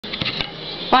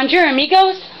Bonjour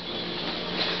amigos.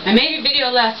 I made a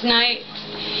video last night.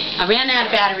 I ran out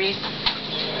of batteries.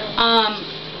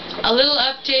 A little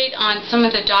update on some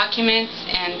of the documents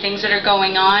and things that are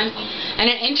going on, and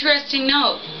an interesting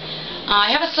note.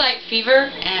 I have a slight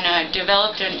fever and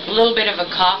developed a little bit of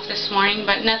a cough this morning,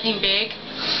 but nothing big.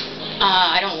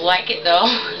 I don't like it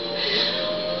though.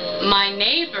 My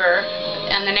neighbor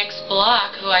on the next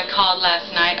block, who I called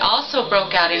last night, also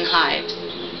broke out in hives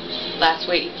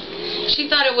last week. She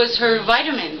thought it was her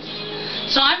vitamins.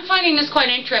 So I'm finding this quite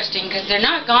interesting because they're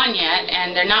not gone yet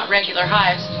and they're not regular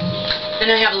hives. And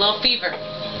I have a little fever.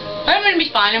 But I'm going to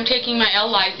be fine. I'm taking my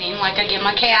L-lysine like I give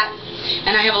my cat.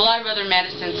 And I have a lot of other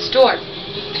medicines stored.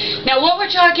 Now what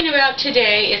we're talking about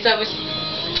today is I was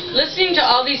listening to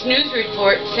all these news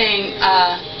reports saying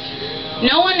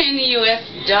no one in the U.S.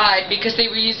 died because they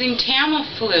were using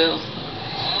Tamiflu.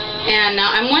 And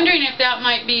I'm wondering if that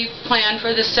might be planned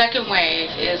for the second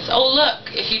wave. Is, oh look,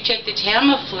 if you take the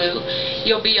Tamiflu,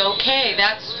 you'll be okay.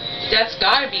 That's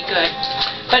got to be good.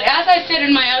 But as I said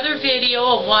in my other video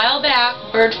a while back,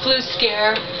 bird flu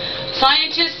scare,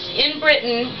 scientists in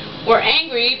Britain were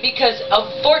angry because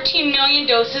of 14 million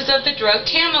doses of the drug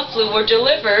Tamiflu were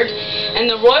delivered, and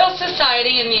the Royal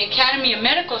Society and the Academy of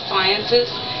Medical Sciences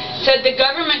said the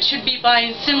government should be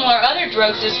buying similar other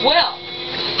drugs as well.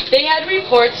 They had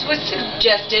reports which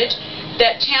suggested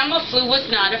that Tamiflu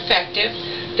was not effective.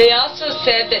 They also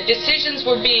said that decisions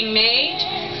were being made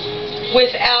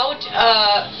without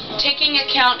taking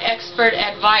account expert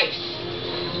advice.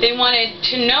 They wanted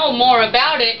to know more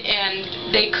about it, and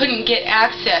they couldn't get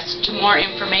access to more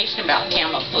information about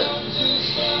Tamiflu.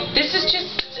 This is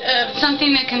just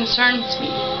something that concerns me,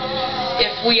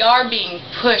 if we are being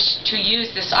pushed to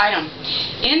use this item.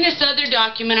 In this other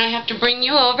document, I have to bring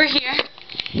you over here.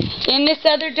 In this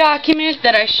other document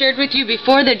that I shared with you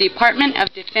before, the Department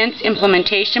of Defense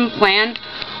Implementation Plan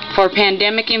for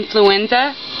Pandemic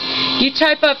Influenza, you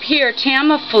type up here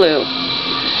Tamiflu.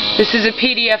 This is a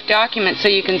PDF document so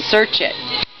you can search it.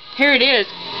 Here it is.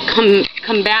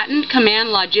 Combatant Command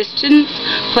Logisticians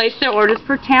place their orders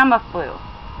for Tamiflu.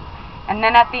 And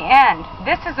then at the end,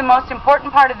 this is the most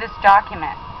important part of this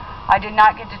document I did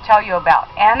not get to tell you about.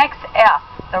 Annex F,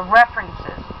 the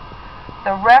references.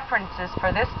 The references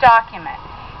for this document.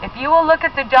 If you will look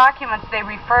at the documents they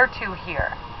refer to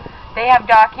here, they have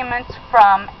documents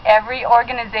from every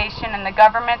organization in the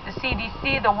government, the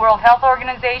CDC, the World Health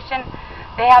Organization.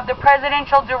 They have the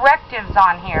presidential directives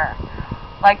on here.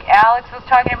 Like Alex was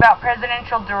talking about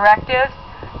presidential directives,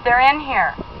 they're in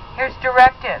here. Here's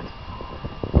directives.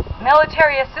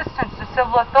 Military assistance to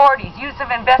civil authorities, use of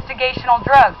investigational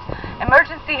drugs,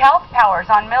 emergency health powers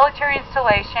on military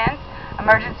installations,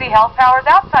 emergency health powers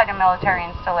outside of military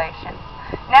installations,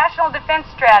 national defense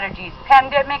strategies,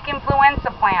 pandemic influenza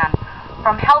plan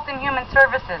from Health and Human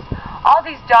Services. All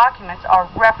these documents are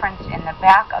referenced in the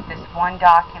back of this one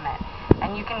document.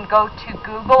 And you can go to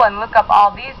Google and look up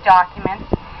all these documents,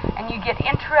 and you get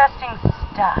interesting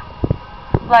stuff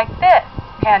like this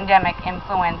pandemic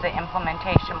influenza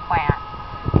implementation plan.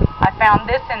 I found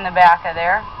this in the back of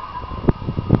there.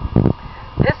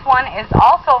 This one is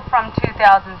also from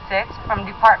 2006 from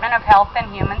Department of Health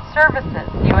and Human Services,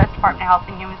 U.S. Department of Health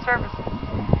and Human Services.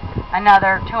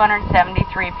 Another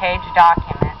 273-page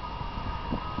document.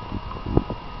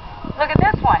 Look at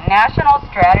this one, National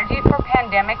Strategy for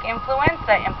Pandemic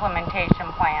Influenza Implementation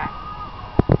Plan.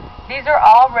 These are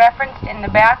all referenced in the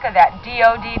back of that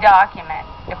DoD document,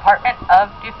 Department of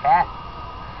Defense.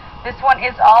 This one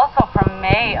is also from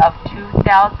May of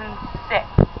 2006.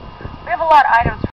 We have a lot of items